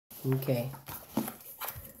Okay.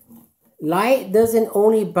 Light doesn't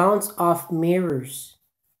only bounce off mirrors.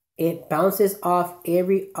 It bounces off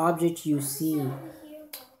every object you see.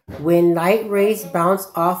 When light rays bounce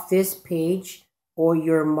off this page or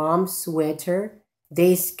your mom's sweater,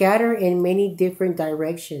 they scatter in many different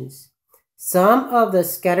directions. Some of the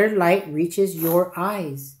scattered light reaches your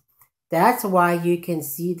eyes. That's why you can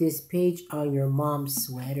see this page on your mom's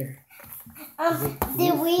sweater.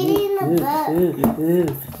 They're reading a book.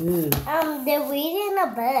 They're reading a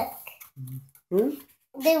book.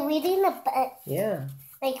 They're reading a book. Yeah.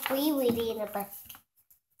 Like we reading a book.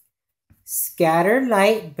 Scattered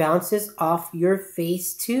light bounces off your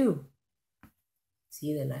face too.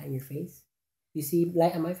 See the light on your face? You see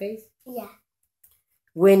light on my face? Yeah.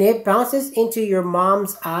 When it bounces into your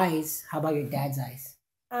mom's eyes, how about your dad's eyes?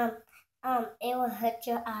 It will hurt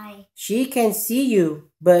your eye. She can see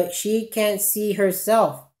you, but she can't see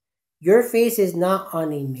herself. Your face is not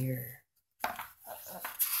on a mirror.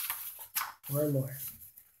 One more.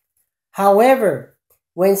 However,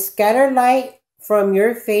 when scattered light from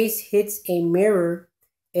your face hits a mirror,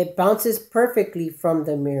 it bounces perfectly from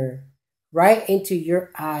the mirror right into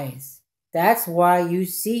your eyes. That's why you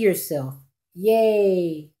see yourself.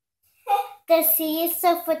 Yay! To see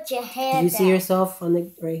yourself with your hair. Do you see yourself on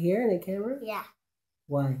the right here in the camera? Yeah.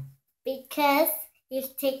 Why? Because you're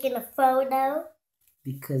taking a photo.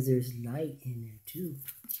 Because there's light in there too.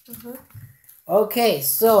 Okay,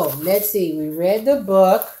 so let's see. We read the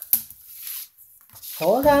book.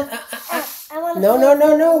 Hold on.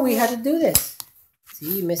 No. We had to do this.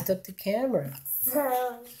 See, you messed up the camera.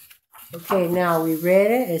 Okay, now we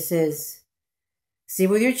read it. It says, sit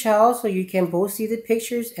with your child so you can both see the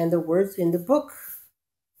pictures and the words in the book.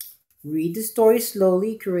 Read the story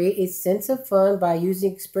slowly. Create a sense of fun by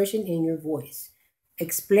using expression in your voice.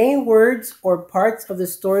 Explain words or parts of the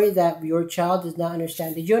story that your child does not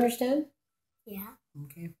understand. Did you understand? Yeah.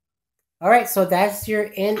 Okay. All right, so that's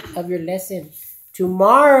your end of your lesson.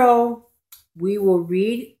 Tomorrow, we will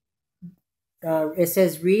read, it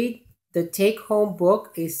says read the take-home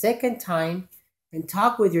book a second time and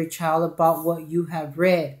talk with your child about what you have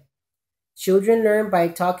read. Children learn by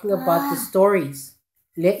talking about the stories.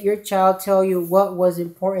 Let your child tell you what was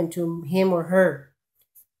important to him or her.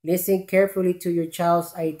 Listen carefully to your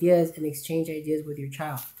child's ideas and exchange ideas with your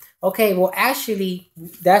child. Okay, well, actually,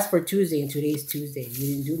 that's for Tuesday, and today's Tuesday. We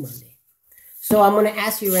didn't do Monday. So I'm going to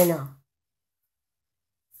ask you right now.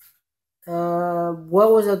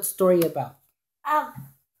 What was the story about?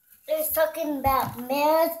 They're talking about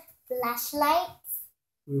mirrors, flashlights.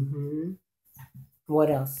 What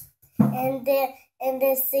else? And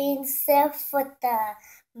they're seeing stuff with the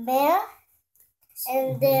mirror.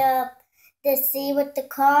 And they're see with the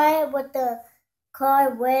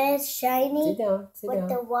car red, shiny. Sit down. With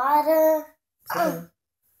the water.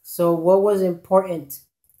 So what was important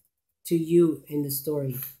to you in the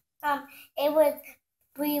story? It was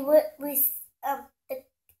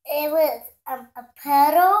a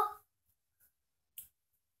puddle,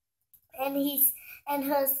 and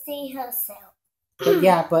he'll see herself.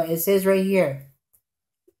 But it says right here,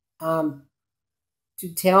 to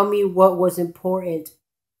tell me what was important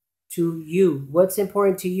to you. What's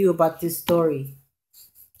important to you about this story?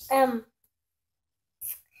 It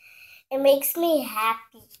makes me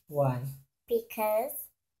happy. Why? Because.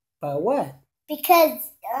 By what?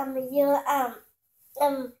 Because you're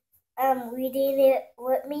reading it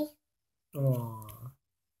with me. Oh.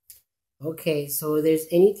 Okay, so there's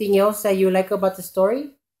anything else that you like about the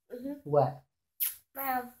story? What?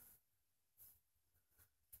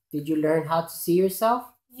 Did you learn how to see yourself?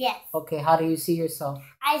 Yes. Okay, how do you see yourself?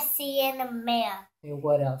 I see in a mirror. And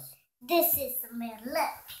what else? This is a mirror.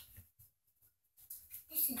 Look.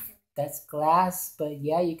 That's glass, but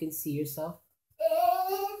yeah, you can see yourself.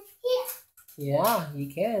 Yeah,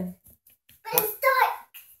 you can. But it's dark.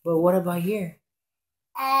 But what about here?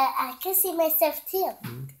 I can see myself too.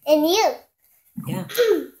 And you. Yeah.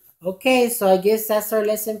 Okay, so I guess that's our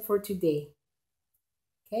lesson for today.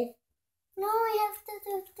 Okay? No, we have to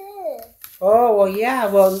do this. Oh, well, yeah.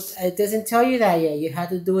 Well, it doesn't tell you that yet. You have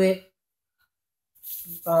to do it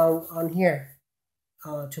on here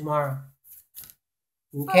tomorrow.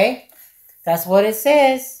 Okay? That's what it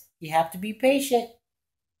says. You have to be patient.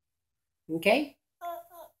 Okay?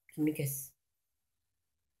 Give me a kiss.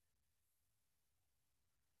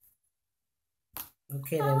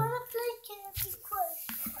 Okay, then. I want to play Candy Crush.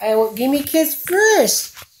 Well, give me a kiss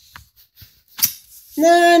first.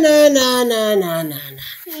 No.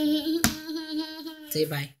 Say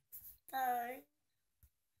bye.